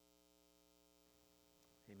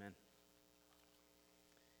Amen.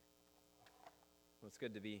 Well, it's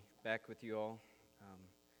good to be back with you all.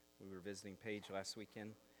 We were visiting Paige last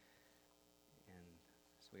weekend, and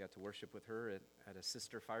so we got to worship with her at a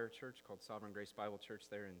sister fire church called Sovereign Grace Bible Church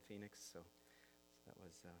there in Phoenix. So that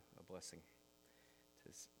was a blessing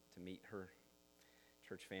to meet her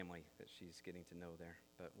church family that she's getting to know there.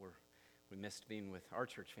 But we missed being with our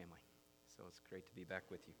church family, so it's great to be back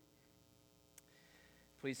with you.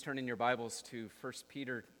 Please turn in your Bibles to 1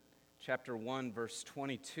 Peter chapter 1, verse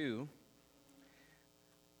 22.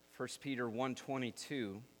 1 Peter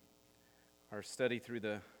 1:22. Our study through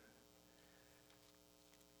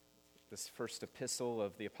this first epistle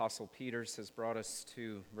of the Apostle Peter has brought us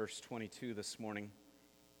to verse 22 this morning.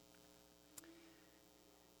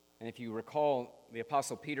 And if you recall, the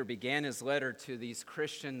Apostle Peter began his letter to these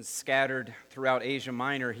Christians scattered throughout Asia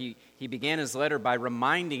Minor. He began his letter by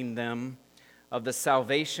reminding them of the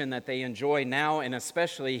salvation that they enjoy now, and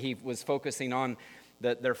especially he was focusing on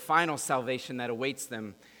their final salvation that awaits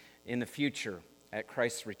them in the future at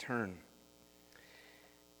Christ's return.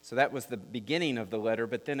 So that was the beginning of the letter,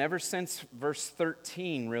 but then ever since verse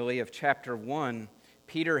 13, really, of chapter 1,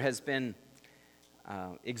 Peter has been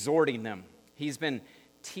exhorting them. He's been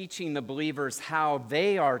teaching the believers how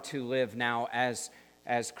they are to live now as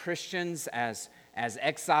Christians, as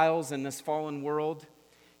exiles in this fallen world.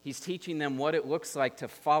 He's teaching them what it looks like to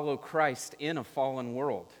follow Christ in a fallen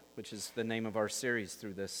world, which is the name of our series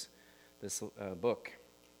through this book.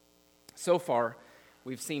 So far,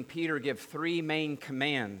 we've seen Peter give three main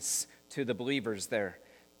commands to the believers there.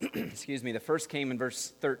 Excuse me. The first came in verse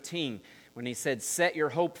 13 when he said, "Set your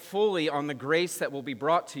hope fully on the grace that will be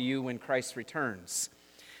brought to you when Christ returns."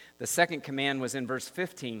 The second command was in verse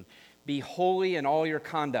 15, "Be holy in all your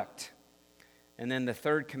conduct." And then the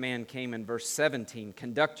third command came in verse 17,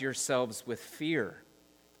 "Conduct yourselves with fear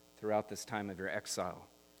throughout this time of your exile."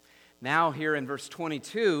 Now here in verse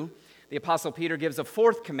 22, the Apostle Peter gives a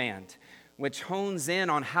fourth command, which hones in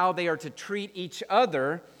on how they are to treat each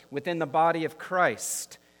other within the body of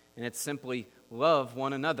Christ. And it's simply love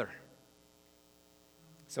one another.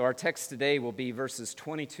 So our text today will be verses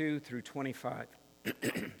 22 through 25.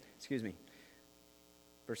 Excuse me.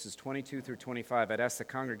 Verses 22 through 25. I'd ask the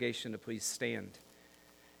congregation to please stand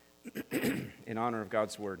in honor of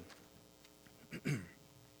God's word.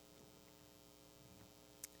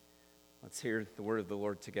 Let's hear the word of the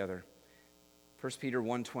Lord together. 1 Peter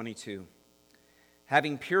 1:22.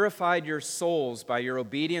 "Having purified your souls by your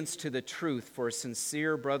obedience to the truth for a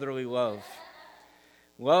sincere brotherly love,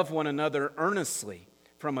 love one another earnestly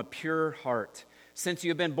from a pure heart, since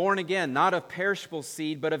you have been born again, not of perishable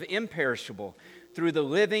seed, but of imperishable, through the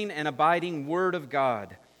living and abiding Word of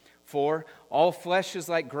God. For all flesh is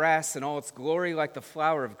like grass, and all its glory like the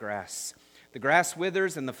flower of grass. The grass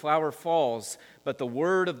withers and the flower falls, but the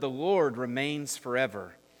word of the Lord remains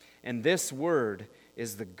forever. And this word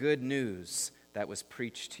is the good news that was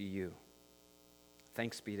preached to you."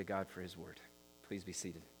 Thanks be to God for His word. Please be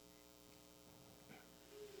seated.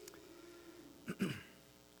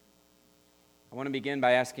 I want to begin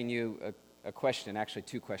by asking you a question, actually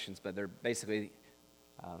two questions, but they're basically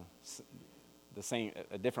the same,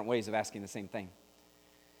 different ways of asking the same thing.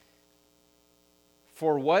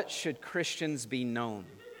 For what should Christians be known?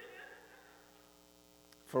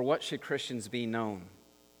 For what should Christians be known?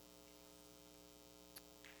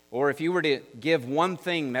 Or if you were to give one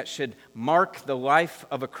thing that should mark the life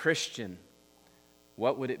of a Christian,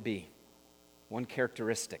 what would it be? One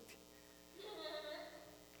characteristic.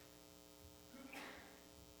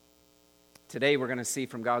 Today we're going to see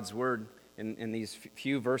from God's word in these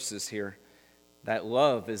few verses here that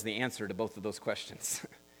love is the answer to both of those questions.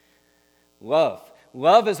 Love.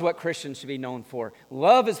 Love is what Christians should be known for.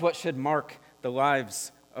 Love is what should mark the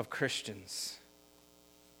lives of Christians.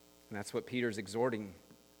 And that's what Peter's exhorting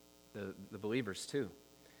the believers to.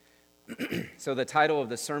 So the title of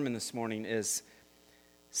the sermon this morning is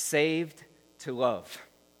Saved to Love.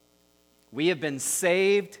 We have been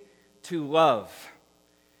saved to love.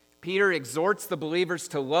 Peter exhorts the believers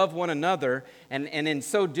to love one another, and in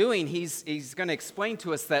so doing, he's going to explain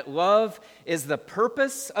to us that love is the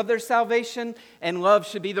purpose of their salvation, and love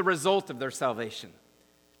should be the result of their salvation.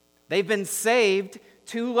 They've been saved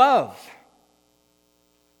to love.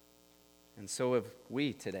 And so have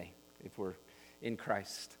we today, if we're in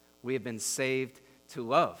Christ. We have been saved to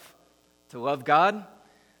love. To love God,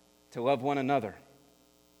 to love one another.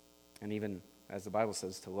 And even, as the Bible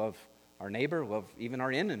says, to love our neighbor, love even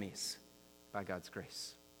our enemies by God's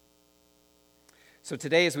grace. So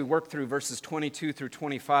today, as we work through verses 22 through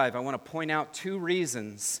 25, I want to point out two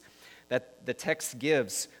reasons that the text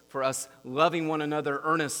gives for us loving one another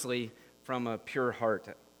earnestly from a pure heart.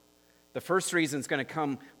 The first reason is going to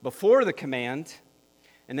come before the command,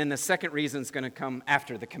 and then the second reason is going to come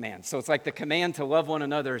after the command. So it's like the command to love one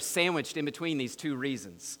another is sandwiched in between these two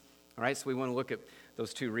reasons. All right, so we want to look at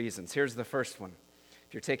those two reasons. Here's the first one.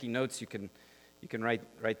 If you're taking notes, you can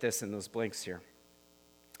write this in those blanks here.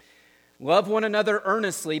 Love one another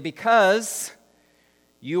earnestly because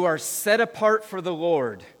you are set apart for the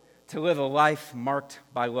Lord to live a life marked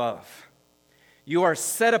by love. You are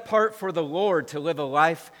set apart for the Lord to live a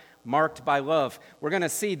life marked by love. We're going to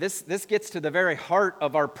see this gets to the very heart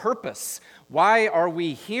of our purpose. Why are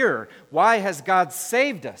we here? Why has God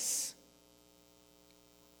saved us?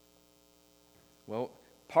 Well,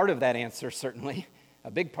 part of that answer, certainly,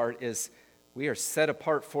 a big part, is we are set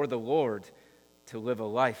apart for the Lord to live a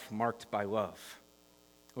life marked by love.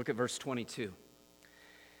 Look at verse 22.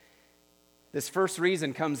 This first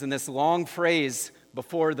reason comes in this long phrase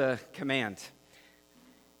before the command.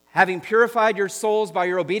 Having purified your souls by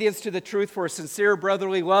your obedience to the truth for a sincere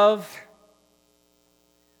brotherly love,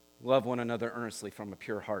 love one another earnestly from a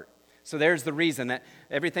pure heart. So there's the reason that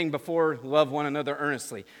everything before love one another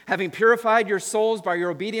earnestly. Having purified your souls by your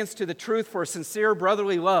obedience to the truth for a sincere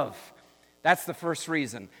brotherly love. That's the first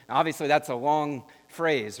reason. Now, obviously, that's a long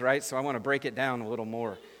phrase, right? So I want to break it down a little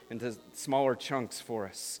more into smaller chunks for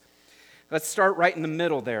us. Let's start right in the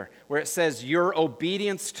middle there, where it says your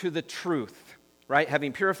obedience to the truth, right?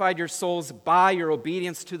 Having purified your souls by your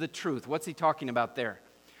obedience to the truth. What's he talking about there?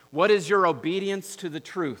 What is your obedience to the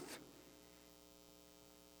truth?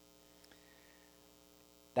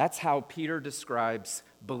 That's how Peter describes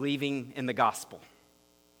believing in the gospel.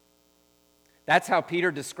 That's how Peter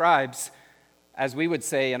describes, as we would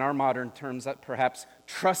say in our modern terms, perhaps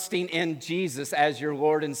trusting in Jesus as your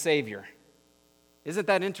Lord and Savior. Isn't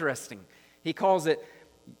that interesting? He calls it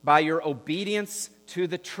by your obedience to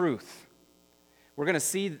the truth. We're going to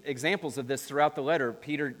see examples of this throughout the letter.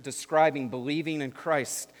 Peter describing believing in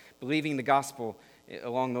Christ, believing the gospel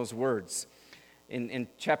along those words. In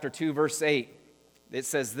chapter 2, verse 8, it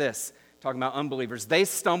says this, talking about unbelievers. They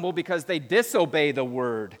stumble because they disobey the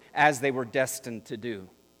word as they were destined to do.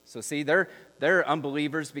 So see, they're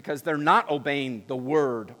unbelievers because they're not obeying the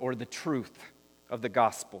word or the truth of the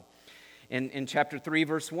gospel. In chapter 3,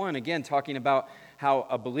 verse 1, again, talking about how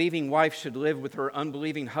a believing wife should live with her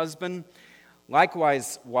unbelieving husband.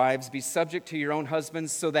 Likewise, wives, be subject to your own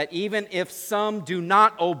husbands, so that even if some do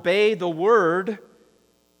not obey the word,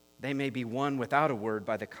 they may be won without a word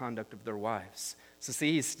by the conduct of their wives. So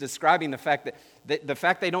see, he's describing the fact that the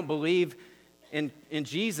fact they don't believe in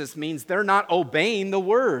Jesus means they're not obeying the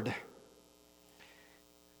word.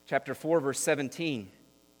 Chapter 4, verse 17.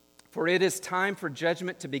 For it is time for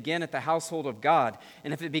judgment to begin at the household of God.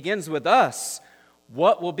 And if it begins with us,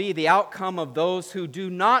 what will be the outcome of those who do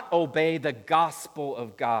not obey the gospel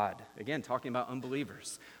of God? Again, talking about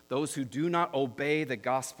unbelievers. Those who do not obey the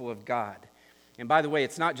gospel of God. And by the way,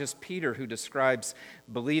 it's not just Peter who describes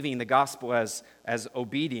believing the gospel as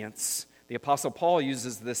obedience. The Apostle Paul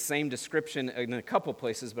uses this same description in a couple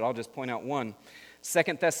places, but I'll just point out one.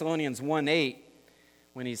 2 Thessalonians 1:8,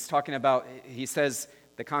 when he's talking about, he says,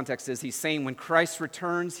 the context is he's saying when Christ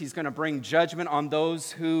returns, he's going to bring judgment on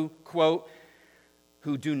those who, quote,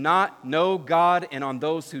 who do not know God and on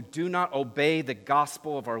those who do not obey the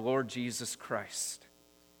gospel of our Lord Jesus Christ.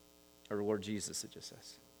 Or Lord Jesus, it just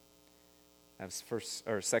says. That's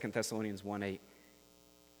 2 Thessalonians 1:8.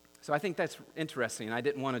 So I think that's interesting, and I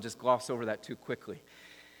didn't want to just gloss over that too quickly.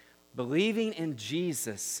 Believing in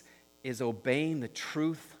Jesus is obeying the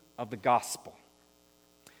truth of the gospel.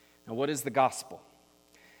 Now, what is the gospel?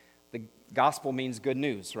 The gospel means good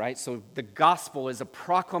news, right? So the gospel is a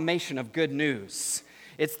proclamation of good news.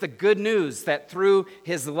 It's the good news that through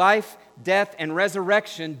his life, death, and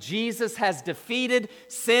resurrection, Jesus has defeated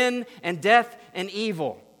sin and death and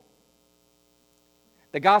evil.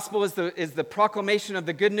 The gospel is the proclamation of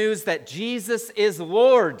the good news that Jesus is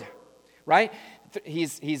Lord, right?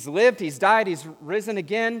 He's lived, he's died, he's risen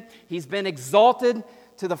again. He's been exalted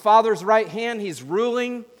to the Father's right hand. He's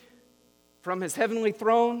ruling from his heavenly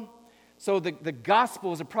throne. So the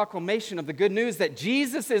gospel is a proclamation of the good news that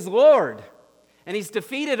Jesus is Lord, and he's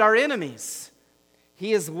defeated our enemies.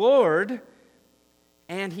 He is Lord,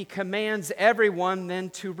 and he commands everyone then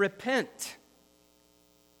to repent.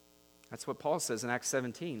 That's what Paul says in Acts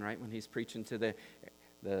 17, right, when he's preaching to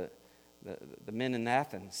the men in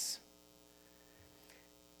Athens.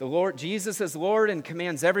 The Lord Jesus is Lord and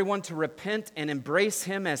commands everyone to repent and embrace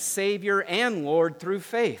him as Savior and Lord through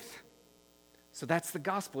faith. So that's the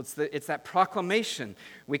gospel. It's that proclamation.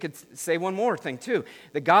 We could say one more thing too.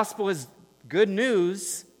 The gospel is good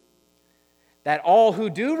news that all who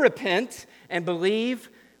do repent and believe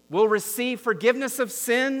will receive forgiveness of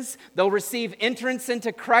sins. They'll receive entrance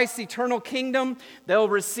into Christ's eternal kingdom. They'll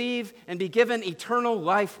receive and be given eternal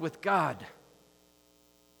life with God.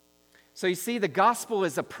 So you see, the gospel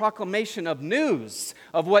is a proclamation of news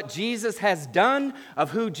of what Jesus has done,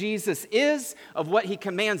 of who Jesus is, of what he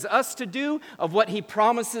commands us to do, of what he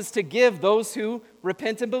promises to give those who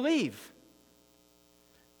repent and believe.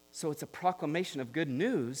 So it's a proclamation of good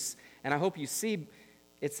news, and I hope you see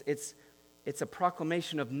it's a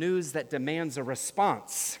proclamation of news that demands a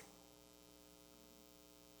response.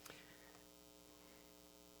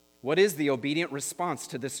 What is the obedient response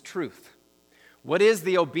to this truth? What is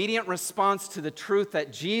the obedient response to the truth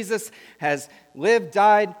that Jesus has lived,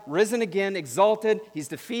 died, risen again, exalted? He's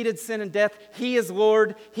defeated sin and death. He is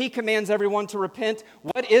Lord. He commands everyone to repent.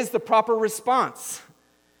 What is the proper response?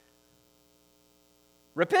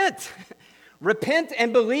 Repent. Repent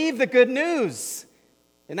and believe the good news.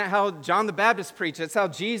 Isn't that how John the Baptist preached? That's how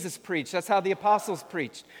Jesus preached. That's how the apostles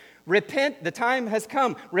preached. Repent, the time has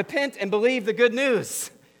come. Repent and believe the good news.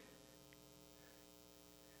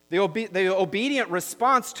 The obedient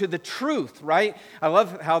response to the truth, right? I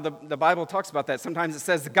love how the Bible talks about that. Sometimes it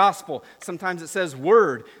says the gospel. Sometimes it says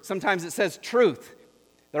word. Sometimes it says truth.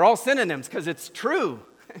 They're all synonyms because it's true.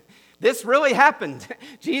 This really happened.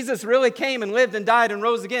 Jesus really came and lived and died and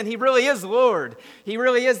rose again. He really is Lord. He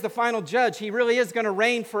really is the final judge. He really is going to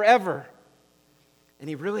reign forever. And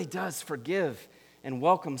he really does forgive and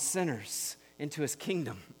welcome sinners into his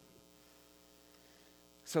kingdom.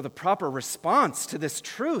 So the proper response to this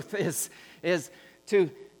truth is to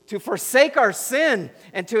forsake our sin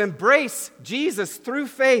and to embrace Jesus through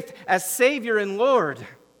faith as Savior and Lord.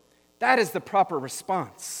 That is the proper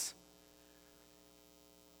response.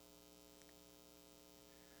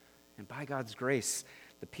 And by God's grace,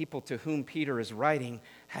 the people to whom Peter is writing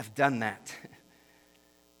have done that.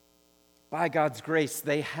 By God's grace,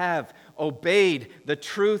 they have obeyed the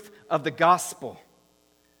truth of the gospel.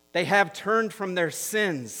 They have turned from their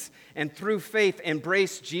sins and through faith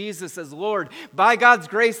embraced Jesus as Lord. By God's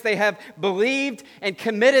grace, they have believed and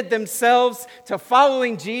committed themselves to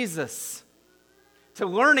following Jesus, to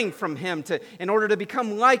learning from him, in order to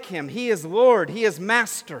become like him. He is Lord. He is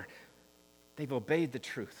Master. They've obeyed the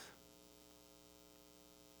truth.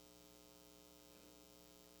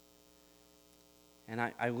 And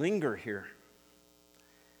I linger here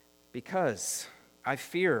because I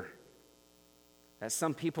fear that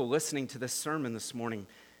some people listening to this sermon this morning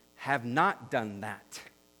have not done that.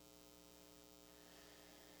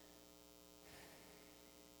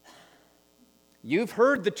 You've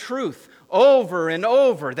heard the truth over and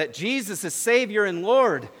over that Jesus is Savior and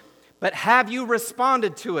Lord, but have you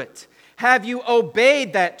responded to it? Have you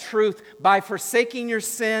obeyed that truth by forsaking your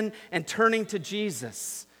sin and turning to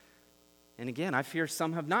Jesus? And again, I fear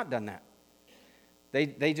some have not done that.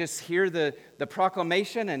 They just hear the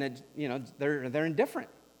proclamation and they're indifferent.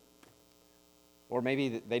 Or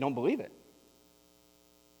maybe they don't believe it.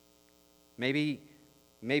 Maybe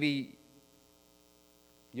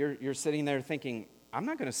you're sitting there thinking, I'm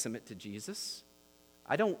not going to submit to Jesus.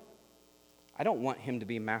 I don't want him to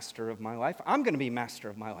be master of my life. I'm going to be master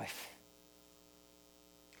of my life.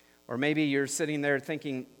 Or maybe you're sitting there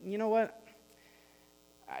thinking, you know what?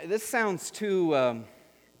 This sounds too,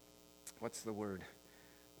 what's the word?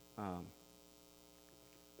 I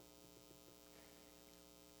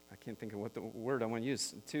can't think of what the word I want to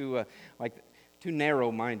use. Too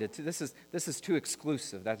narrow-minded. This is too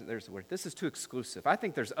exclusive. There's the word. This is too exclusive. I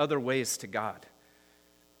think there's other ways to God.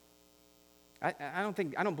 I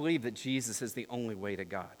don't believe that Jesus is the only way to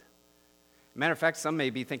God. Matter of fact, some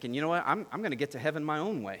may be thinking, you know what? I'm going to get to heaven my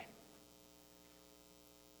own way.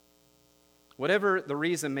 Whatever the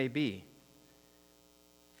reason may be.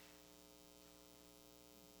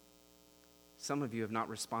 Some of you have not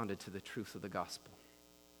responded to the truth of the gospel.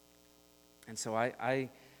 And so I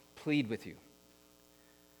plead with you.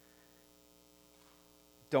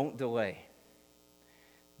 Don't delay.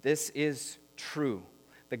 This is true.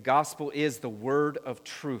 The gospel is the word of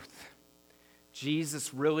truth.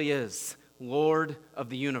 Jesus really is Lord of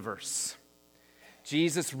the universe.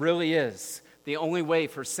 Jesus really is the only way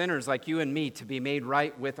for sinners like you and me to be made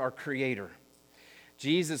right with our Creator.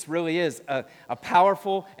 Jesus really is a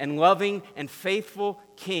powerful and loving and faithful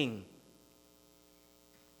King.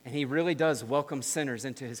 And he really does welcome sinners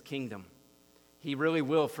into his kingdom. He really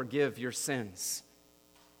will forgive your sins.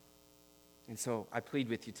 And so I plead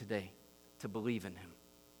with you today to believe in him,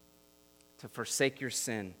 to forsake your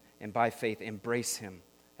sin, and by faith embrace him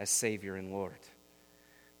as Savior and Lord.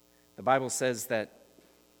 The Bible says that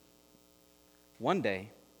one day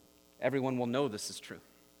everyone will know this is true.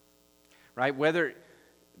 Right? Whether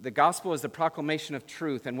the gospel is the proclamation of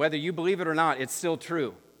truth, and whether you believe it or not, it's still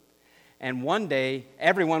true. And one day,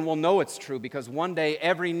 everyone will know it's true, because one day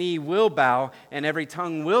every knee will bow and every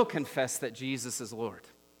tongue will confess that Jesus is Lord.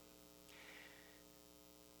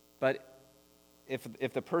 But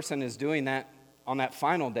if the person is doing that on that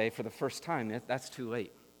final day for the first time, that's too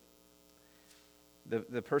late.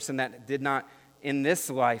 The person that did not in this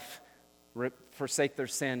life forsake their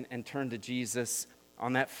sin and turn to Jesus,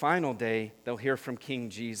 on that final day, they'll hear from King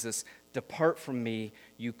Jesus, "Depart from me,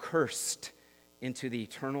 you cursed, into the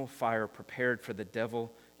eternal fire prepared for the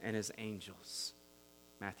devil and his angels."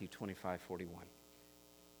 Matthew 25:41.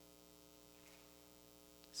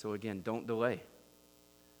 So again, don't delay.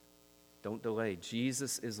 Don't delay.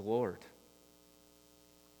 Jesus is Lord.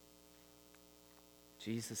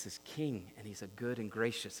 Jesus is King, and He's a good and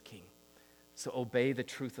gracious King. So obey the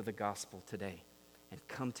truth of the gospel today and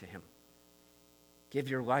come to Him. Give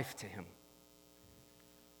your life to Him.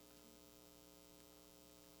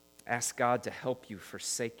 Ask God to help you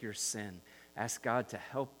forsake your sin. Ask God to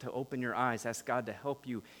help to open your eyes. Ask God to help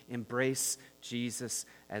you embrace Jesus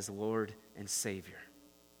as Lord and Savior.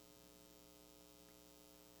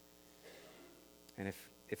 And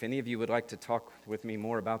if any of you would like to talk with me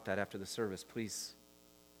more about that after the service, please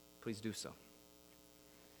do so.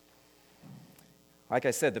 Like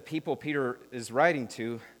I said, the people Peter is writing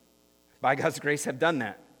to, by God's grace, have done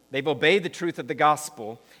that. They've obeyed the truth of the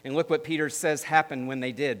gospel. And look what Peter says happened when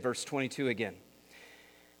they did. Verse 22 again.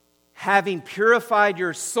 "Having purified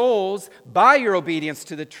your souls by your obedience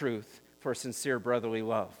to the truth for sincere brotherly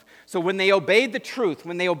love." So when they obeyed the truth,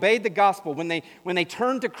 when they obeyed the gospel, when they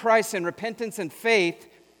turned to Christ in repentance and faith,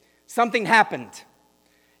 something happened.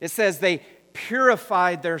 It says they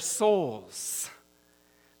purified their souls.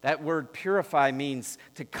 That word purify means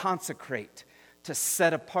to consecrate, to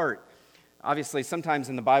set apart. Obviously, sometimes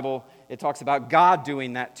in the Bible, it talks about God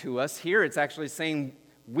doing that to us. Here, it's actually saying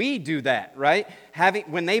we do that, right?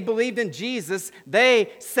 When they believed in Jesus,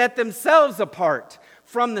 they set themselves apart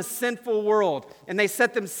from the sinful world, and they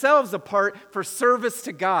set themselves apart for service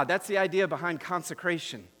to God. That's the idea behind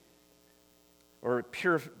consecration, or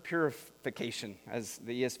purification, as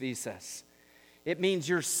the ESV says. It means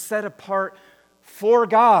you're set apart for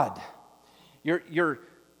God.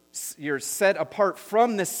 You're set apart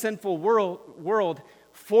from this sinful world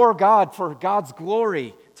for God, for God's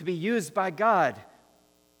glory, to be used by God.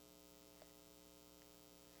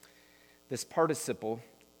 This participle,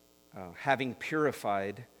 having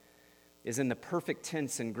purified, is in the perfect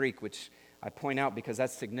tense in Greek, which I point out because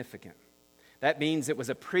that's significant. That means it was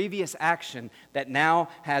a previous action that now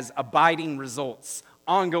has abiding results,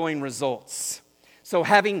 ongoing results. So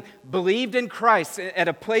having believed in Christ at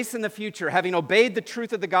a place in the future, having obeyed the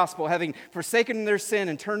truth of the gospel, having forsaken their sin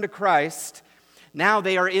and turned to Christ, now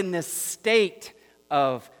they are in this state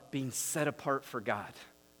of being set apart for God.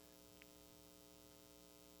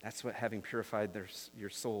 That's what having purified your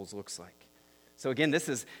souls looks like. So again, this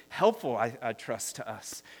is helpful, I trust, to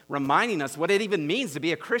us, reminding us what it even means to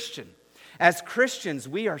be a Christian. As Christians,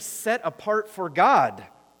 we are set apart for God.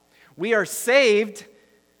 We are saved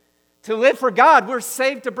to live for God. We're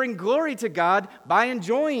saved to bring glory to God by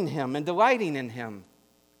enjoying Him and delighting in Him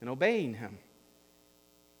and obeying Him.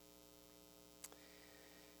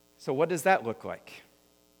 So what does that look like?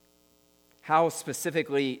 How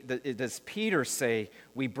specifically does Peter say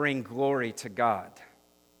we bring glory to God?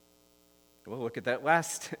 Well, look at that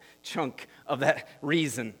last chunk of that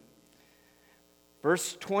reason.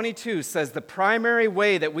 Verse 22 says the primary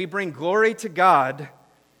way that we bring glory to God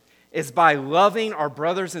is by loving our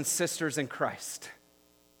brothers and sisters in Christ.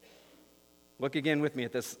 Look again with me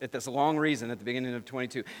at this long reason at the beginning of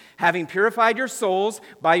 22. Having purified your souls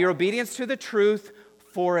by your obedience to the truth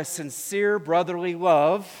for a sincere brotherly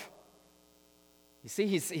love. You see,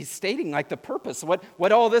 he's stating like the purpose,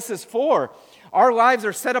 what all this is for. Our lives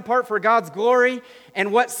are set apart for God's glory,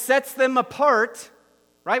 and what sets them apart,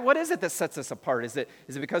 right? What is it that sets us apart? Is it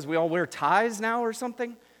because we all wear ties now or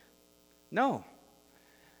something? No.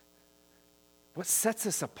 What sets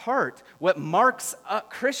us apart, what marks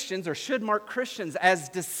Christians, or should mark Christians as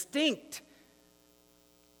distinct,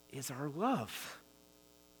 is our love.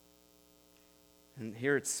 And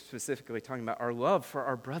here it's specifically talking about our love for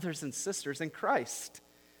our brothers and sisters in Christ.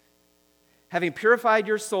 Having purified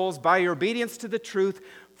your souls by your obedience to the truth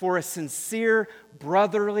for a sincere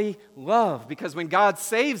brotherly love. Because when God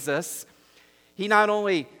saves us, He not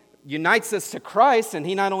only unites us to Christ, and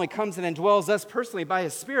He not only comes and indwells us personally by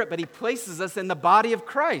His Spirit, but He places us in the body of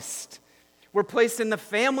Christ. We're placed in the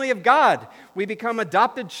family of God. We become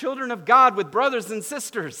adopted children of God with brothers and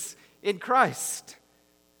sisters in Christ.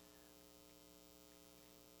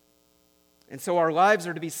 And so our lives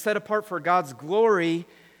are to be set apart for God's glory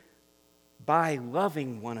by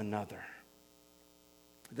loving one another.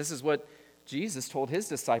 This is what Jesus told his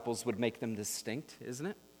disciples would make them distinct, isn't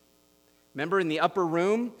it? Remember in the upper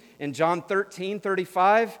room in John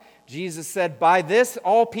 13:35, Jesus said, "By this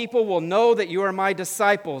all people will know that you are my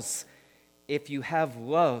disciples, if you have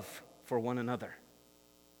love for one another."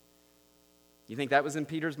 You think that was in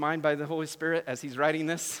Peter's mind by the Holy Spirit as he's writing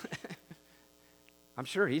this? I'm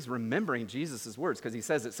sure he's remembering Jesus' words because he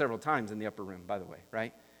says it several times in the upper room, by the way,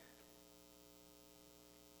 right?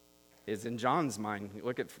 Is in John's mind.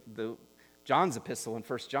 Look at John's epistle in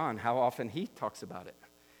 1 John, how often he talks about it.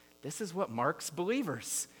 This is what marks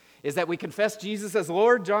believers, is that we confess Jesus as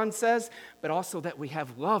Lord, John says, but also that we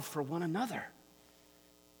have love for one another.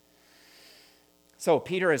 So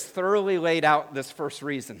Peter has thoroughly laid out this first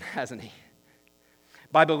reason, hasn't he?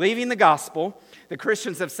 By believing the gospel, the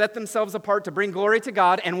Christians have set themselves apart to bring glory to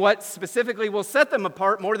God, and what specifically will set them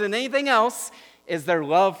apart more than anything else is their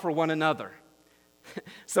love for one another.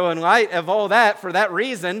 So in light of all that, for that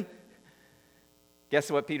reason,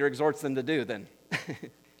 guess what Peter exhorts them to do then?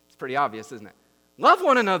 It's pretty obvious, isn't it? Love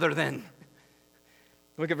one another then.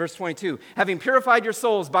 Look at verse 22. Having purified your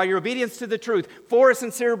souls by your obedience to the truth for a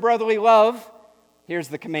sincere brotherly love, here's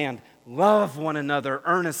the command: love one another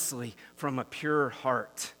earnestly from a pure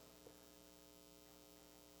heart.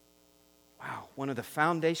 Wow, one of the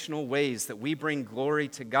foundational ways that we bring glory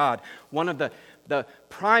to God, one of the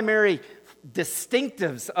primary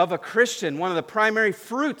distinctives of a Christian, one of the primary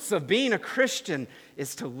fruits of being a Christian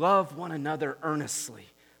is to love one another earnestly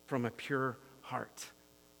from a pure heart.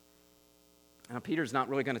 Now, Peter's not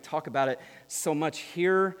really going to talk about it so much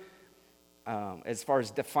here. As far as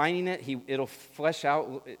defining it, it'll flesh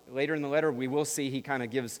out later in the letter. We will see he kind of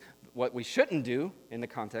gives what we shouldn't do in the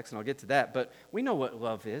context, and I'll get to that. But we know what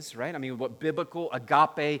love is, right? I mean, what biblical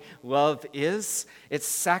agape love is. It's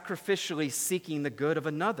sacrificially seeking the good of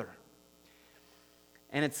another.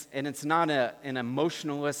 And it's not an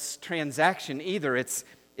emotionless transaction either. It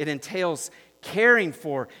entails caring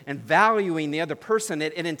for and valuing the other person.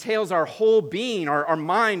 It entails our whole being, our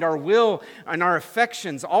mind, our will, and our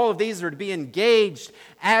affections. All of these are to be engaged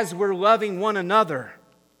as we're loving one another.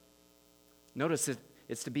 Notice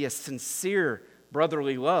it's to be a sincere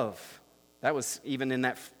brotherly love. That was even in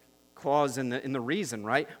that clause in the reason,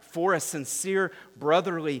 right? For a sincere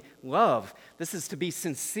brotherly love. This is to be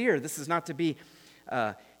sincere. This is not to be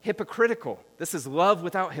hypocritical. This is love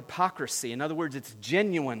without hypocrisy. In other words, it's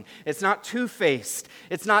genuine. It's not two-faced.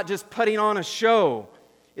 It's not just putting on a show.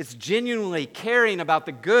 It's genuinely caring about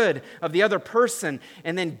the good of the other person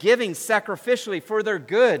and then giving sacrificially for their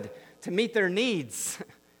good to meet their needs.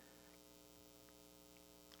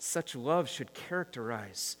 Such love should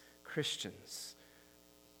characterize Christians.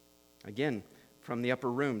 Again, from the upper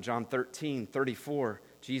room, John 13:34,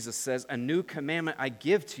 Jesus says, "A new commandment I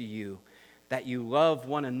give to you, that you love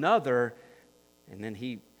one another," and then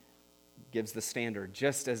he gives the standard,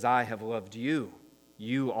 "just as I have loved you,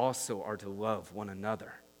 you also are to love one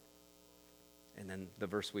another." And then the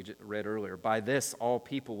verse we read earlier, "By this all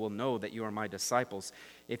people will know that you are my disciples,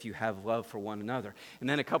 if you have love for one another." And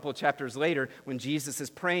then a couple of chapters later, when Jesus is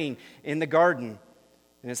praying in the garden,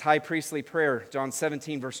 in his high priestly prayer, John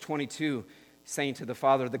 17, verse 22, saying to the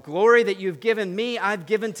Father, "The glory that you've given me, I've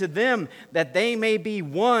given to them, that they may be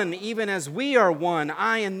one, even as we are one,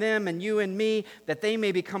 I and them and you and me, that they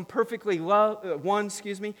may become perfectly one,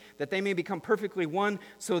 that they may become perfectly one,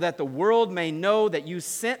 so that the world may know that you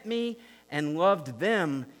sent me and loved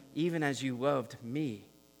them, even as you loved me."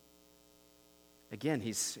 Again,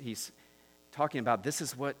 he's talking about this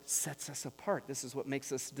is what sets us apart. This is what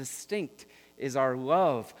makes us distinct, is our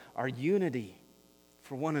love, our unity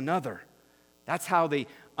for one another. That's how the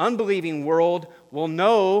unbelieving world will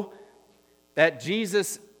know that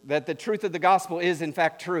that the truth of the gospel is in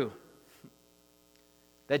fact true.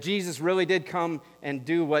 That Jesus really did come and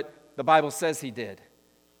do what the Bible says he did.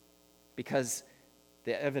 Because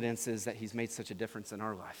the evidence is that he's made such a difference in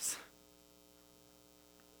our lives.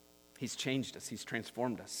 He's changed us. He's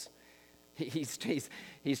transformed us. He's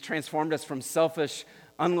transformed us from selfish,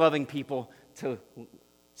 unloving people to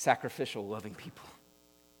sacrificial, loving people.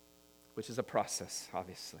 Which is a process,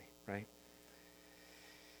 obviously, right?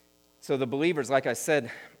 So the believers, like I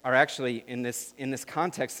said, are actually, in this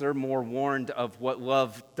context, they're more warned of what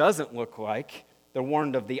love doesn't look like. They're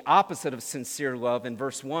warned of the opposite of sincere love in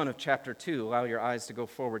verse 1 of chapter 2. Allow your eyes to go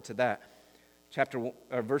forward to that.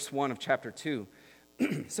 Verse 1 of chapter 2.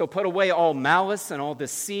 "So put away all malice and all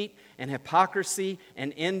deceit and hypocrisy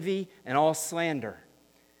and envy and all slander."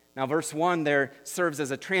 Now verse 1 there serves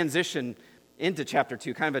as a transition into chapter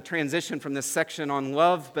 2, kind of a transition from this section on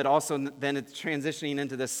love, but also then it's transitioning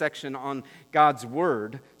into this section on God's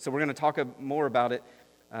Word. So we're going to talk more about it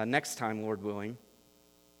next time, Lord willing.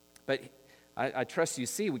 But I trust you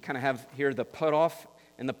see, we kind of have here the put off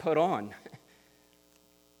and the put on,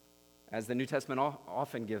 as the New Testament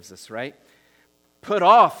often gives us, right? Put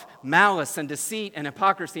off malice and deceit and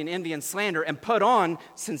hypocrisy and envy and slander, and put on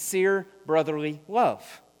sincere brotherly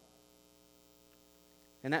love.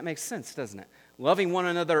 And that makes sense, doesn't it? Loving one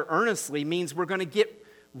another earnestly means we're going to get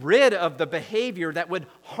rid of the behavior that would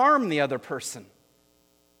harm the other person.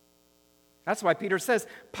 That's why Peter says,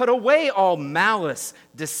 put away all malice,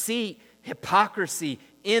 deceit, hypocrisy,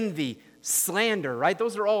 envy, slander, right?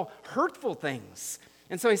 Those are all hurtful things.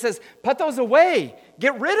 And so he says, put those away.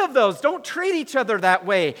 Get rid of those. Don't treat each other that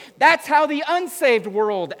way. That's how the unsaved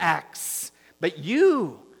world acts. But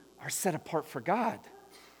you are set apart for God.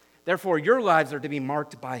 Therefore, your lives are to be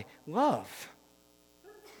marked by love.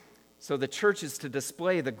 So the church is to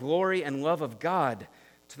display the glory and love of God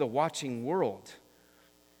to the watching world.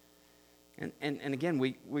 And again,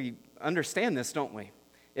 we understand this, don't we?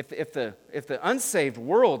 If the unsaved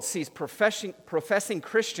world sees professing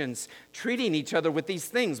Christians treating each other with these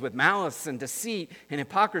things, with malice and deceit and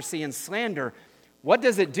hypocrisy and slander, what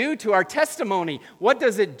does it do to our testimony? What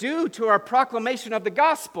does it do to our proclamation of the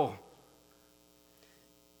gospel?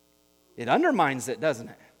 It undermines it, doesn't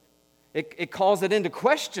it? It calls it into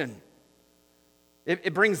question.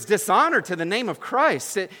 It brings dishonor to the name of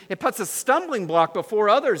Christ. It puts a stumbling block before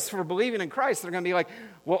others for believing in Christ. They're going to be like,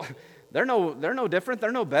 well, they're no different.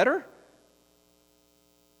 They're no better.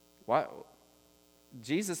 Why?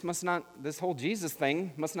 Jesus must not, this whole Jesus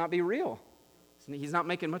thing must not be real. He's not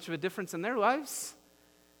making much of a difference in their lives.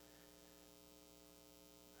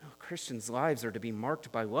 No, Christians' lives are to be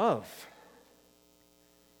marked by love.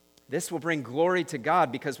 This will bring glory to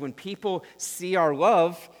God because when people see our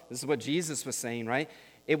love, this is what Jesus was saying, right?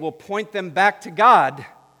 It will point them back to God.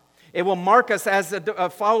 It will mark us as a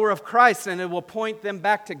follower of Christ, and it will point them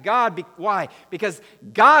back to God. Why? Because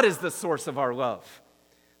God is the source of our love.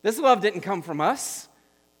 This love didn't come from us.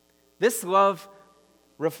 This love,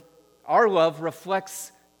 our love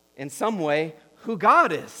reflects in some way who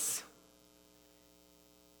God is.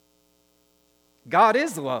 God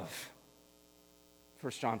is love.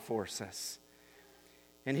 1 John 4 says.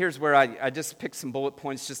 And here's where I just picked some bullet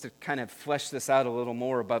points just to kind of flesh this out a little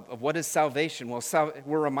more about what is salvation. Well,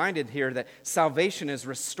 we're reminded here that salvation is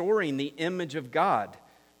restoring the image of God.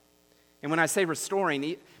 And when I say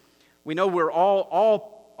restoring, we know we're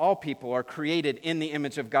all people are created in the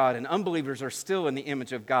image of God, and unbelievers are still in the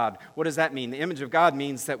image of God. What does that mean? The image of God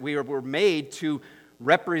means that we're made to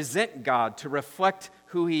represent God, to reflect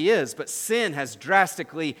who He is, but sin has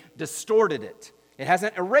drastically distorted it. It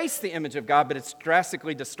hasn't erased the image of God, but it's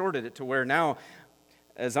drastically distorted it to where now,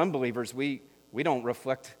 as unbelievers, we don't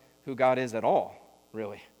reflect who God is at all,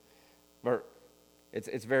 really.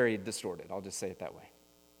 It's very distorted. I'll just say it that way,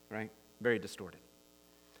 right? Very distorted.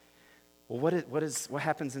 Well, what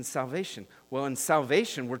happens in salvation? Well, in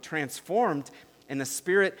salvation, we're transformed, and the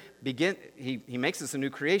Spirit He makes us a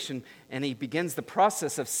new creation, and He begins the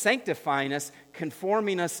process of sanctifying us,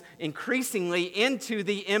 conforming us increasingly into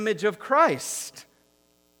the image of Christ,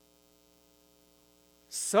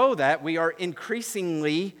 so that we are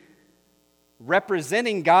increasingly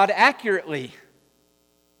representing God accurately.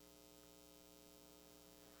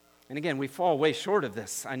 And again, we fall way short of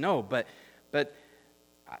this, I know, but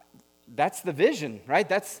that's the vision, right?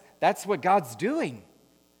 That's what God's doing.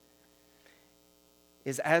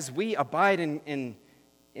 Is as we abide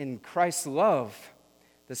in Christ's love,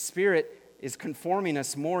 the Spirit is conforming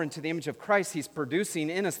us more into the image of Christ. He's producing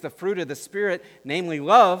in us the fruit of the Spirit, namely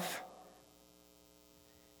love,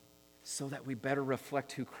 so that we better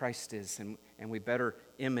reflect who Christ is and we better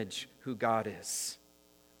image who God is.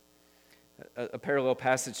 A parallel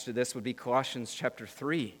passage to this would be Colossians chapter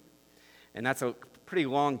 3. And that's a pretty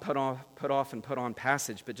long put off and put on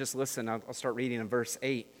passage, but just listen, I'll start reading in verse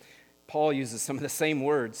 8. Paul uses some of the same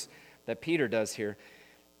words that Peter does here.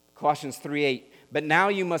 Colossians 3:8. But now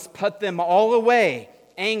you must put them all away: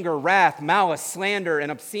 anger, wrath, malice, slander,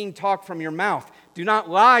 and obscene talk from your mouth. Do not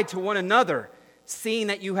lie to one another, seeing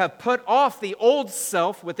that you have put off the old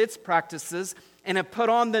self with its practices and have put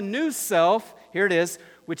on the new self, here it is,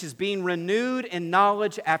 which is being renewed in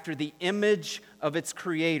knowledge after the image of its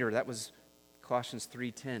creator. That was Colossians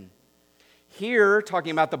 3:10. Here,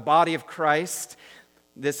 talking about the body of Christ,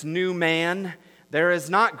 this new man, there is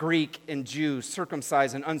not Greek and Jew,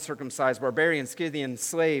 circumcised and uncircumcised, barbarian, Scythian,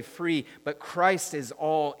 slave, free, but Christ is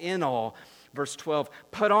all in all. Verse 12,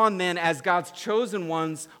 put on then as God's chosen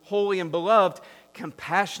ones, holy and beloved,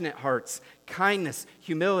 compassionate hearts, kindness,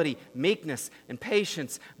 humility, meekness, and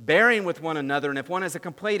patience, bearing with one another, and if one has a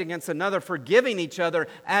complaint against another, forgiving each other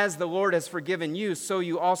as the Lord has forgiven you, so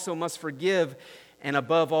you also must forgive. And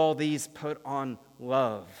above all these, put on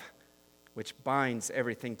love, which binds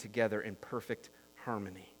everything together in perfect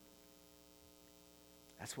harmony.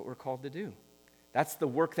 That's what we're called to do. That's the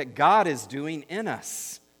work that God is doing in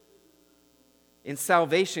us. In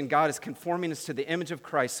salvation, God is conforming us to the image of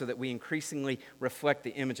Christ so that we increasingly reflect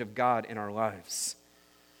the image of God in our lives.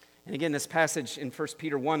 And again, this passage in 1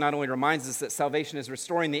 Peter 1 not only reminds us that salvation is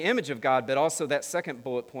restoring the image of God, but also that second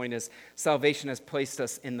bullet point is salvation has placed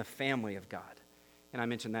us in the family of God. And I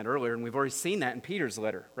mentioned that earlier, and we've already seen that in Peter's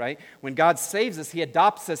letter, right? When God saves us, He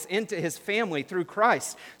adopts us into His family through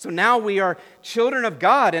Christ. So now we are children of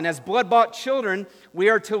God, and as blood-bought children, we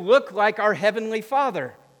are to look like our Heavenly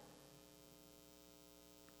Father.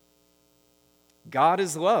 God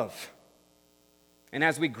is love. And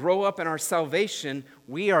as we grow up in our salvation,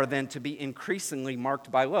 we are then to be increasingly marked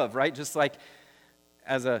by love, right? Just like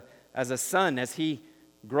as a son, as he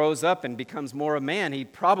grows up and becomes more a man, he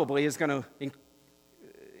probably is going to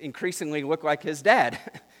increasingly look like his dad.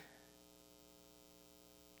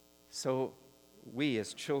 So we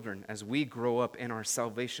as children, as we grow up in our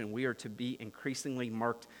salvation, we are to be increasingly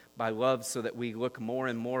marked by love so that we look more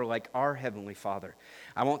and more like our Heavenly Father.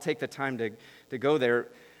 I won't take the time to go there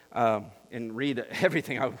and read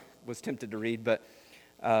everything I was tempted to read, but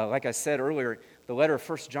like I said earlier, the letter of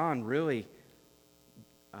 1 John really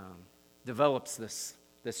develops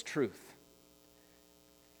this truth.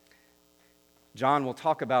 John will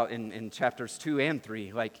talk about in chapters 2 and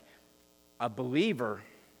 3, like a believer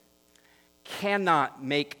cannot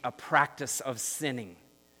make a practice of sinning.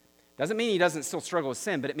 Doesn't mean he doesn't still struggle with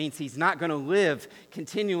sin, but it means he's not going to live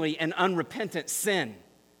continually in unrepentant sin.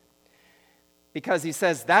 Because he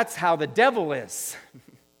says that's how the devil is.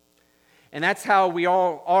 And that's how we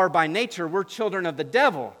all are by nature. We're children of the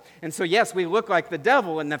devil. And so yes, we look like the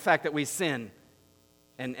devil in the fact that we sin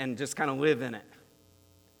and just kind of live in it.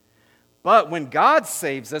 But when God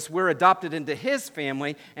saves us, we're adopted into His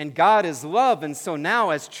family, and God is love. And so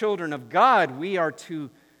now, as children of God, we are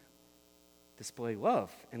to display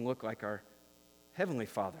love and look like our Heavenly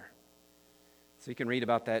Father. So you can read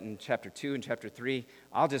about that in chapter 2 and chapter 3.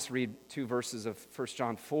 I'll just read 2 verses of 1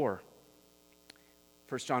 John 4.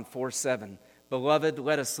 1 John 4:7. Beloved,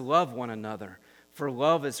 let us love one another, for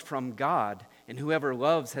love is from God, and whoever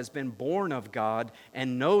loves has been born of God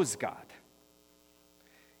and knows God.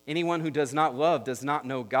 Anyone who does not love does not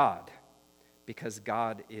know God, because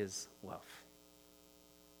God is love.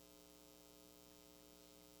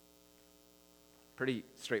 Pretty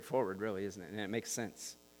straightforward, really, isn't it? And it makes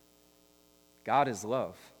sense. God is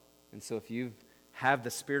love. And so if you have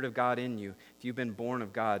the Spirit of God in you, if you've been born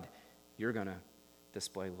of God, you're going to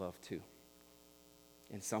display love too,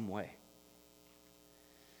 in some way.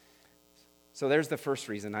 So there's the first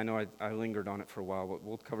reason. I know I lingered on it for a while, but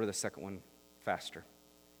we'll cover the second one faster.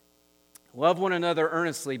 Love one another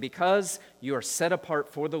earnestly because you are set apart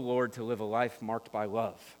for the Lord to live a life marked by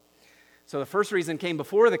love. So the first reason came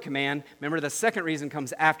before the command. Remember, the second reason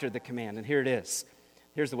comes after the command, and here it is.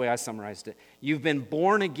 Here's the way I summarized it. You've been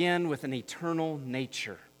born again with an eternal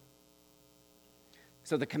nature.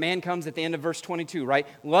 So the command comes at the end of verse 22, right?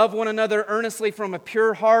 Love one another earnestly from a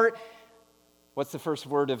pure heart. What's the first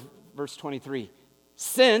word of verse 23?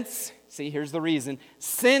 Since, see, here's the reason,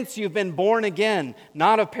 since you've been born again,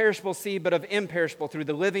 not of perishable seed, but of imperishable, through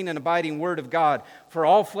the living and abiding word of God. For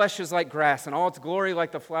all flesh is like grass, and all its glory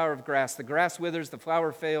like the flower of grass. The grass withers, the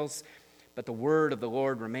flower fails, but the word of the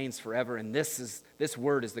Lord remains forever. And this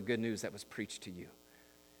word is the good news that was preached to you.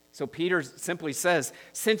 So Peter simply says,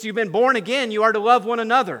 since you've been born again, you are to love one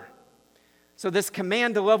another. So this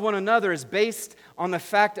command to love one another is based on the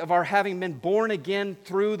fact of our having been born again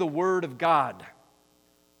through the word of God.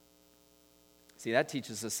 See, that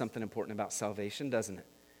teaches us something important about salvation, doesn't it?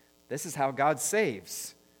 This is how God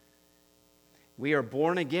saves. We are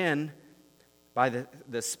born again by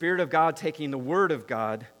the Spirit of God taking the Word of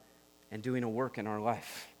God and doing a work in our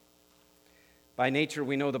life. By nature,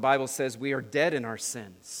 we know the Bible says we are dead in our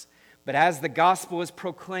sins. But as the gospel is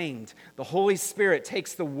proclaimed, the Holy Spirit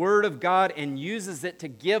takes the Word of God and uses it to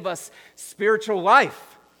give us spiritual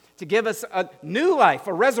life, to give us a new life,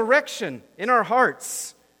 a resurrection in our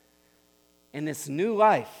hearts. In this new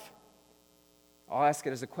life, I'll ask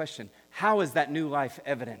it as a question. How is that new life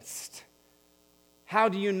evidenced? How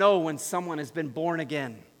do you know when someone has been born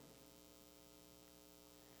again?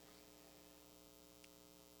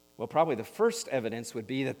 Well, probably the first evidence would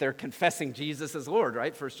be that they're confessing Jesus as Lord,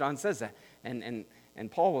 right? 1 John says that. And And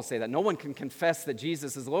Paul will say that no one can confess that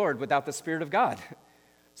Jesus is Lord without the Spirit of God.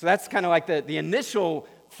 So that's kind of like the initial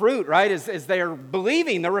fruit, right, is they're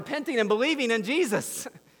believing, they're repenting and believing in Jesus.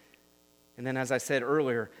 And then, as I said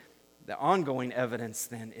earlier, the ongoing evidence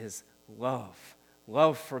then is love.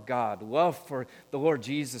 Love for God, love for the Lord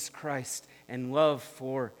Jesus Christ, and love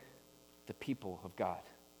for the people of God.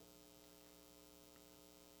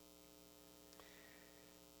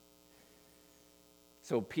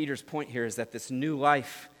 So Peter's point here is that this new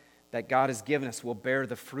life that God has given us will bear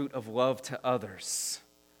the fruit of love to others.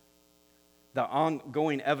 The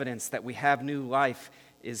ongoing evidence that we have new life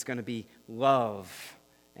is going to be love,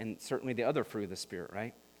 and certainly the other fruit of the Spirit,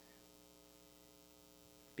 right?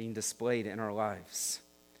 Being displayed in our lives.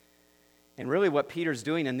 And really what Peter's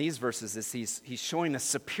doing in these verses is he's showing the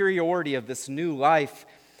superiority of this new life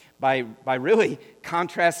by really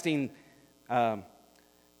contrasting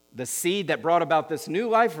the seed that brought about this new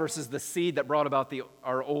life versus the seed that brought about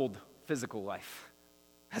our old physical life.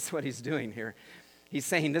 That's what he's doing here. He's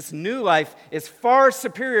saying this new life is far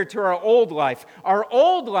superior to our old life. Our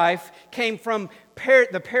old life came from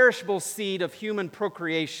the perishable seed of human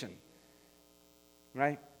procreation,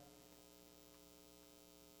 right?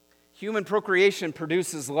 Human procreation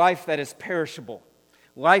produces life that is perishable,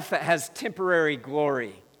 life that has temporary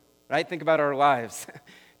glory, right? Think about our lives.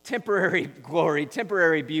 Temporary glory,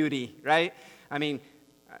 temporary beauty, right? I mean,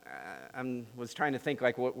 I was trying to think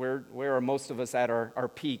like where are most of us at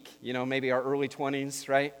our peak? You know, maybe our early 20s,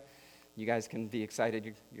 right? You guys can be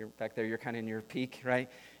excited. You're back there. You're kind of in your peak, right?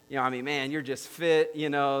 You know, I mean, man, you're just fit. You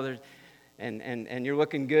know, and you're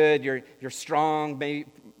looking good. You're strong. Maybe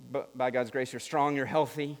by God's grace, you're strong. You're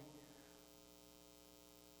healthy.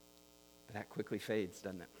 But that quickly fades,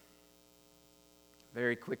 doesn't it?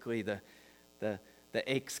 Very quickly, the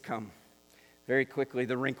aches come. Very quickly,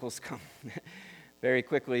 the wrinkles come. Very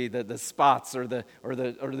quickly, the spots or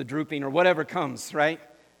the drooping or whatever comes, right?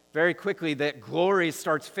 Very quickly, that glory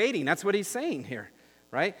starts fading. That's what he's saying here,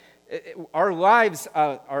 right? Our lives,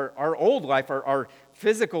 our old life, our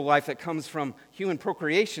physical life that comes from human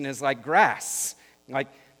procreation is like grass,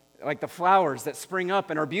 like the flowers that spring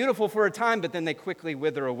up and are beautiful for a time, but then they quickly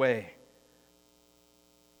wither away.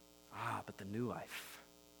 But the new life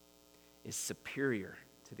is superior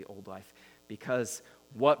to the old life, because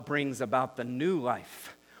what brings about the new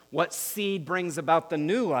life? What seed brings about the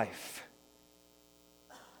new life?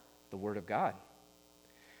 The Word of God.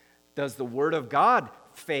 Does the Word of God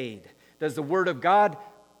fade? Does the Word of God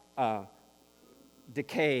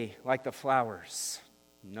decay like the flowers?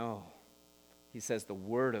 No. He says the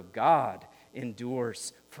Word of God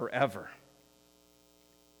endures forever.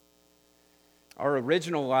 Our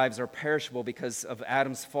original lives are perishable because of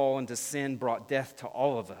Adam's fall into sin brought death to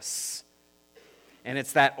all of us. And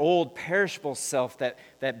it's that old perishable self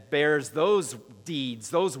that bears those deeds,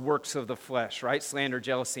 those works of the flesh, right? Slander,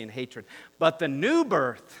 jealousy, and hatred. But the new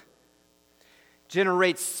birth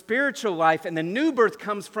generates spiritual life, and the new birth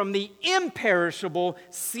comes from the imperishable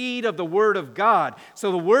seed of the Word of God.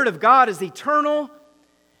 So the Word of God is eternal,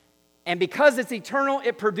 and because it's eternal,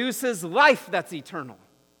 it produces life that's eternal.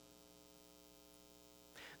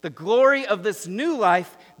 The glory of this new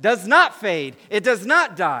life does not fade. It does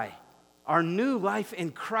not die. Our new life in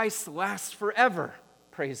Christ lasts forever.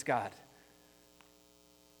 Praise God.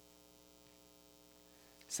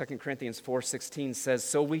 2 Corinthians 4:16 says,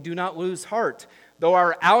 "So we do not lose heart. Though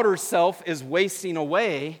our outer self is wasting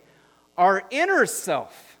away, our inner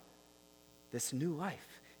self, this new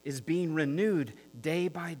life, is being renewed day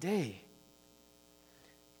by day."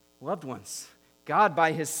 Loved ones, God,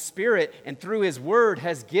 by His Spirit and through His Word,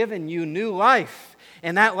 has given you new life.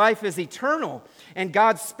 And that life is eternal. And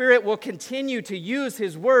God's Spirit will continue to use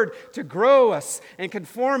His Word to grow us and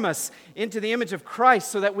conform us into the image of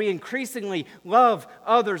Christ so that we increasingly love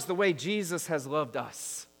others the way Jesus has loved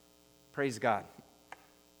us. Praise God.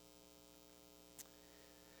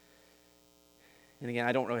 And again,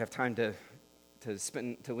 I don't really have time to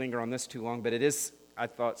linger on this too long, but it is, I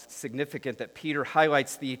thought, significant that Peter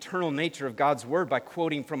highlights the eternal nature of God's Word by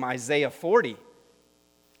quoting from Isaiah 40.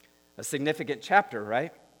 A significant chapter,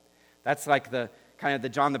 right? That's like the kind of the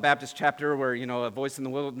John the Baptist chapter where, you know, a voice in the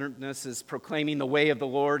wilderness is proclaiming the way of the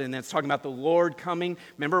Lord, and then it's talking about the Lord coming.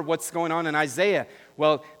 Remember what's going on in Isaiah?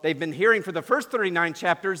 Well, they've been hearing for the first 39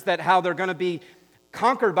 chapters that how they're going to be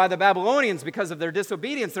conquered by the Babylonians because of their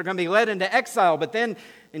disobedience. They're going to be led into exile. But then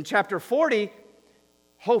in chapter 40,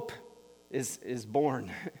 hope is born.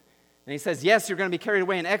 And he says, yes, you're going to be carried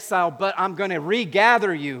away in exile, but I'm going to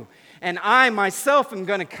regather you. And I myself am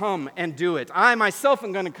going to come and do it. I myself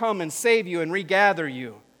am going to come and save you and regather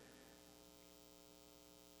you.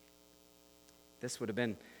 This would have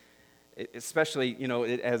been especially,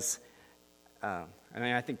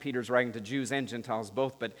 I think Peter's writing to Jews and Gentiles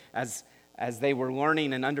both, but as they were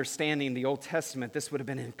learning and understanding the Old Testament, this would have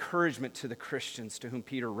been an encouragement to the Christians to whom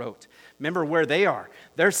Peter wrote. Remember where they are.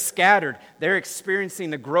 They're scattered. They're experiencing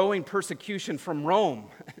the growing persecution from Rome.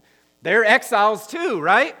 They're exiles too,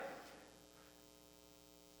 right?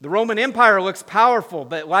 The Roman Empire looks powerful,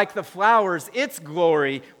 but like the flowers, its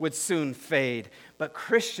glory would soon fade. But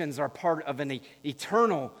Christians are part of an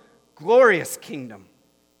eternal, glorious kingdom,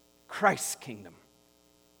 Christ's kingdom.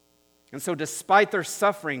 And so despite their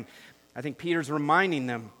suffering, I think Peter's reminding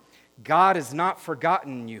them, God has not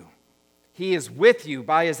forgotten you. He is with you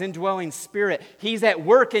by His indwelling Spirit. He's at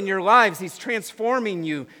work in your lives. He's transforming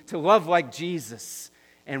you to love like Jesus.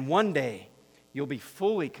 And one day, you'll be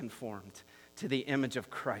fully conformed to the image of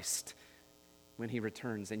Christ when He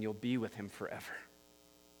returns, and you'll be with Him forever.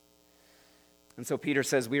 And so Peter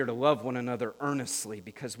says we are to love one another earnestly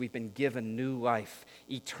because we've been given new life,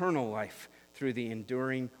 eternal life, through the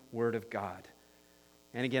enduring Word of God.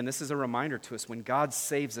 And again, this is a reminder to us, when God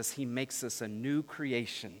saves us, He makes us a new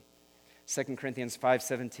creation. 2 Corinthians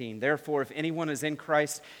 5:17, therefore, if anyone is in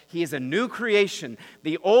Christ, he is a new creation.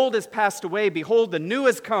 The old has passed away. Behold, the new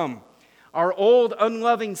has come. Our old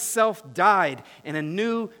unloving self died, and a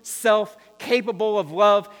new self capable of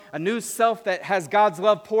love, a new self that has God's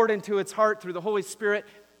love poured into its heart through the Holy Spirit,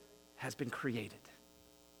 has been created.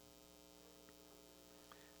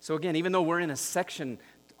 So again, even though we're in a section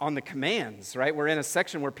on the commands, right? We're in a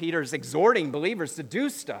section where Peter's exhorting believers to do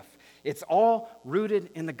stuff. It's all rooted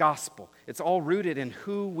in the gospel. It's all rooted in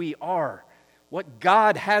who we are, what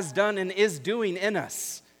God has done and is doing in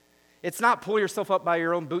us. It's not pull yourself up by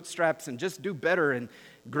your own bootstraps and just do better and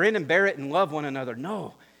grin and bear it and love one another.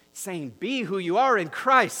 No, it's saying be who you are in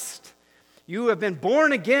Christ. You have been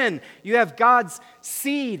born again. You have God's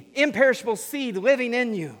seed, imperishable seed living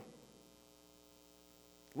in you.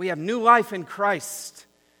 We have new life in Christ.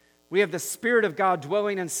 We have the Spirit of God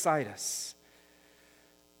dwelling inside us.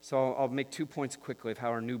 So I'll make 2 points quickly of how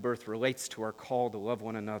our new birth relates to our call to love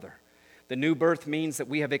one another. The new birth means that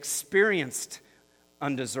we have experienced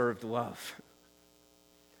undeserved love.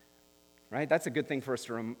 Right? That's a good thing for us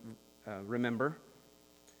to remember.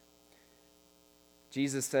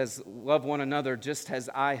 Jesus says, love one another just as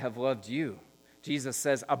I have loved you. Jesus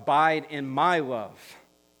says, abide in my love,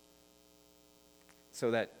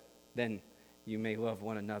 so that then you may love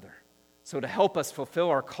one another. So to help us fulfill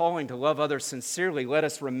our calling to love others sincerely, let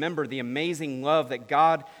us remember the amazing love that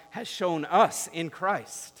God has shown us in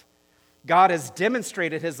Christ. God has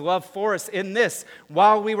demonstrated His love for us in this: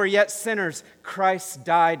 while we were yet sinners, Christ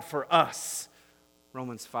died for us.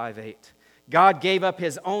 Romans 5:8. God gave up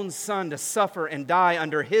His own Son to suffer and die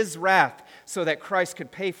under His wrath so that Christ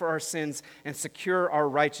could pay for our sins and secure our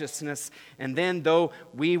righteousness. And then, though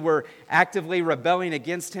we were actively rebelling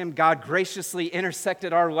against Him, God graciously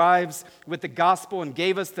intersected our lives with the gospel and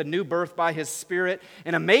gave us the new birth by His Spirit.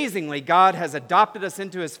 And amazingly, God has adopted us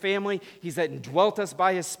into His family. He's indwelt us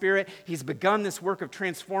by His Spirit. He's begun this work of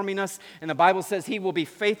transforming us. And the Bible says He will be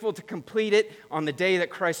faithful to complete it on the day that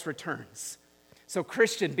Christ returns. So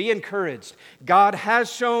Christian, be encouraged. God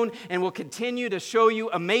has shown and will continue to show you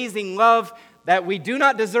amazing love that we do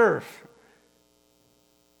not deserve.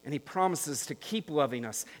 And He promises to keep loving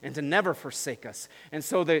us and to never forsake us. And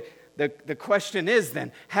so the question is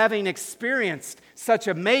then, having experienced such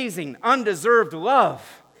amazing, undeserved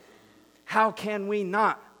love, how can we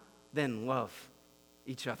not then love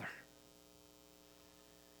each other?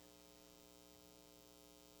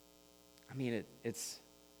 I mean, it's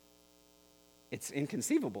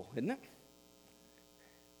inconceivable, isn't it?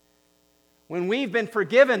 When we've been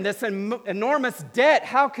forgiven this enormous debt,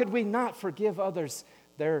 how could we not forgive others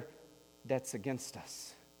their debts against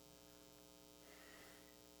us?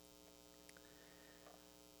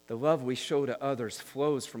 The love we show to others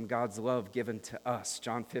flows from God's love given to us.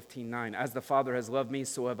 John 15:9, as the Father has loved me,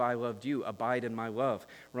 so have I loved you. Abide in my love.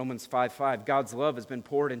 Romans 5:5, God's love has been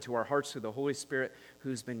poured into our hearts through the Holy Spirit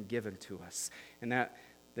who's been given to us. And that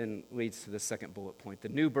then leads to the second bullet point. The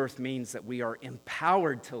new birth means that we are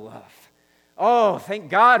empowered to love. Oh, thank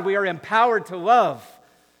God we are empowered to love.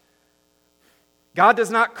 God does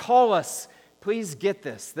not call us, please get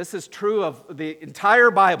this. This is true of the entire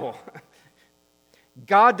Bible.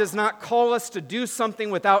 God does not call us to do something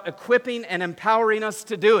without equipping and empowering us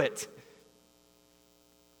to do it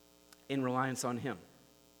in reliance on Him.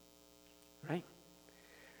 Right?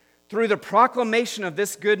 Through the proclamation of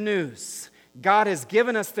this good news, God has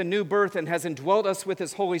given us the new birth and has indwelt us with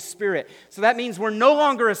His Holy Spirit. So that means we're no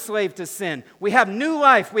longer a slave to sin. We have new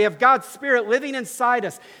life. We have God's Spirit living inside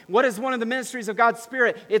us. What is one of the ministries of God's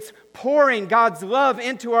Spirit? It's pouring God's love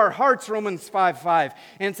into our hearts, Romans 5:5.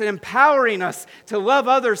 And it's empowering us to love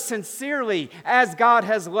others sincerely as God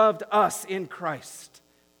has loved us in Christ.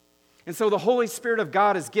 And so the Holy Spirit of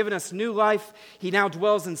God has given us new life. He now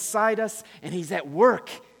dwells inside us, and He's at work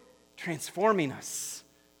transforming us,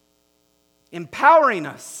 empowering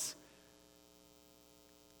us.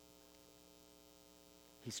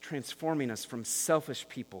 He's transforming us from selfish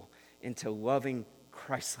people into loving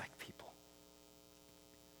Christ-like people.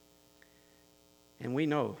 And we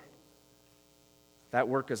know that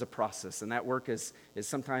work is a process, and that work is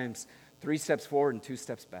sometimes 3 steps forward and 2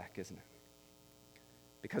 steps back, isn't it?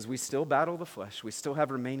 Because we still battle the flesh, we still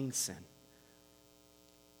have remaining sin.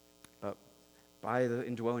 But by the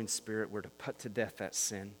indwelling Spirit, we're to put to death that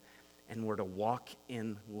sin, and we're to walk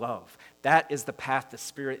in love. That is the path the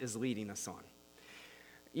Spirit is leading us on.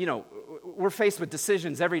 You know, we're faced with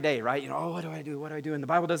decisions every day, right? You know, oh, what do I do? What do I do? And the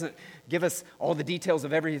Bible doesn't give us all the details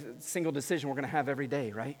of every single decision we're going to have every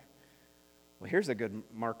day, right? Well, here's a good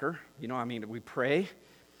marker. You know, I mean, we pray,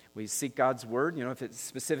 we seek God's word, you know, if it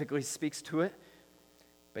specifically speaks to it.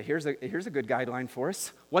 But here's a good guideline for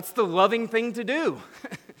us. What's the loving thing to do?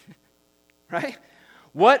 Right?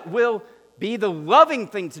 What will be the loving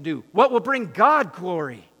thing to do? What will bring God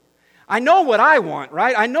glory? I know what I want,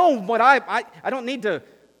 right? I know what I don't need to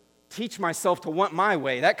teach myself to want my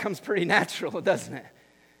way. That comes pretty natural, doesn't it?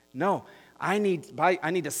 No, I need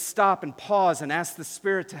to stop and pause and ask the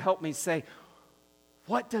Spirit to help me say,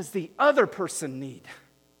 what does the other person need?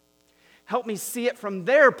 Help me see it from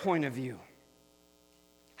their point of view.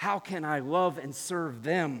 How can I love and serve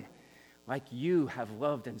them like you have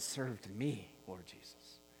loved and served me, Lord Jesus?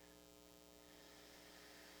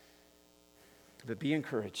 But be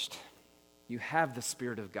encouraged. You have the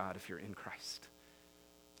Spirit of God if you're in Christ.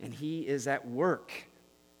 And He is at work,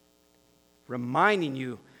 reminding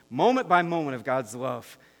you moment by moment of God's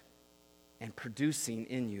love and producing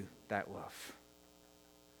in you that love.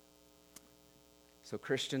 So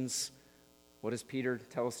Christians, what does Peter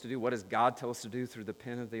tell us to do? What does God tell us to do through the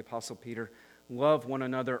pen of the Apostle Peter? Love one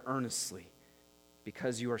another earnestly,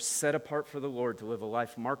 because you are set apart for the Lord to live a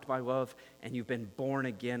life marked by love, and you've been born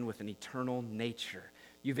again with an eternal nature.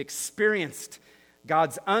 You've experienced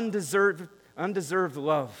God's undeserved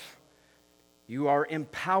love. You are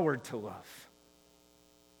empowered to love.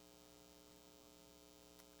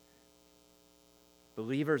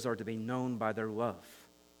 Believers are to be known by their love.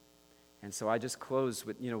 And so I just close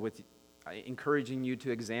with encouraging you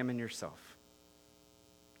to examine yourself.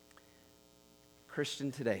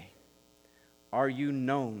 Christian today, are you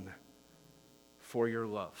known for your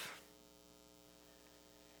love?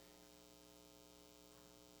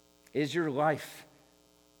 Is your life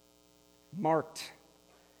marked,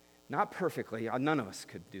 not perfectly, none of us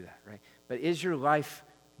could do that, right? But is your life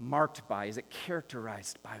marked by, is it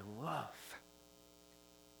characterized by love?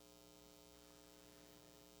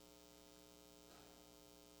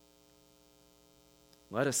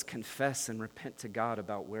 Let us confess and repent to God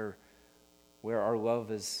about where our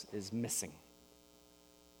love is missing.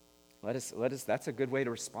 Let us. That's a good way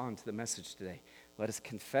to respond to the message today. Let us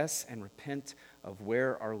confess and repent of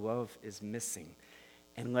where our love is missing.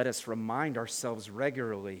 And let us remind ourselves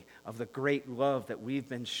regularly of the great love that we've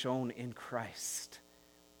been shown in Christ.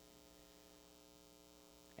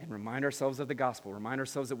 And remind ourselves of the gospel. Remind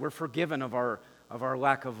ourselves that we're forgiven of our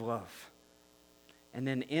lack of love. And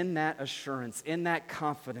then in that assurance, in that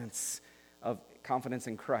confidence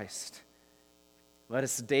in Christ, let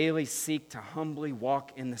us daily seek to humbly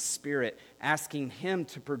walk in the Spirit, asking Him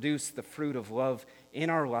to produce the fruit of love in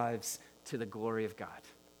our lives to the glory of God.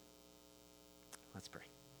 Let's pray.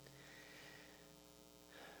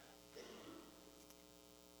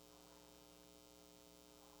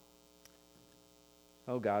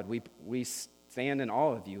 Oh God, we stand in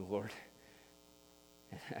awe of you, Lord.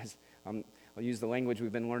 I'll use the language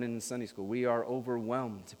we've been learning in Sunday school. We are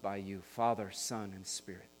overwhelmed by you, Father, Son, and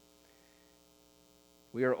Spirit.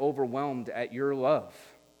 We are overwhelmed at your love.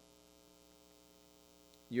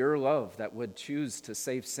 Your love that would choose to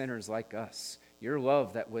save sinners like us. Your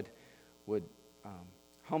love that would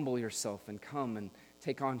humble yourself and come and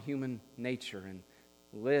take on human nature and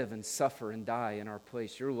live and suffer and die in our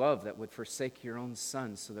place. Your love that would forsake your own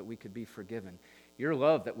Son so that we could be forgiven. Your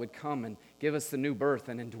love that would come and give us the new birth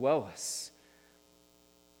and indwell us.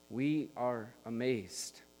 We are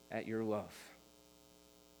amazed at your love.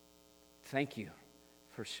 Thank you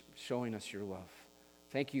for showing us your love.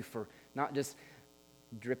 Thank you for not just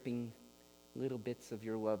dripping little bits of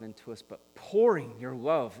your love into us, but pouring your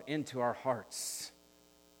love into our hearts,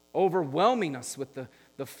 overwhelming us with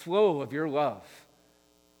the flow of your love.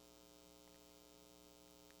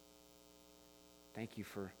 Thank you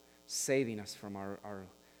for saving us from our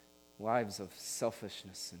lives of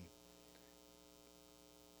selfishness, and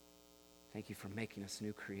thank you for making us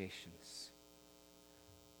new creations.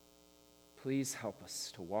 Please help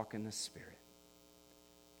us to walk in the Spirit.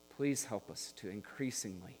 Please help us to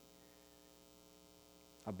increasingly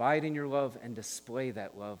abide in your love and display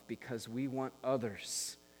that love, because we want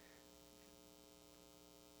others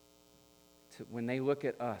to, when they look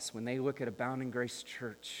at us, when they look at Abounding Grace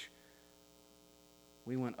Church,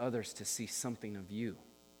 we want others to see something of you.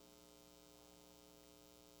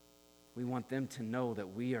 We want them to know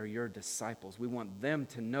that we are your disciples. We want them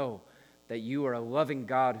to know that you are a loving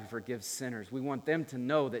God who forgives sinners. We want them to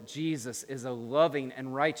know that Jesus is a loving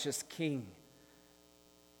and righteous King.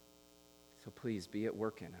 So please be at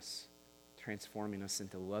work in us, transforming us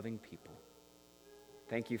into loving people.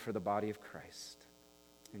 Thank you for the body of Christ.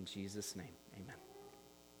 In Jesus' name, amen.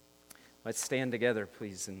 Let's stand together,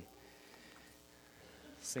 please, and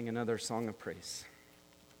sing another song of praise.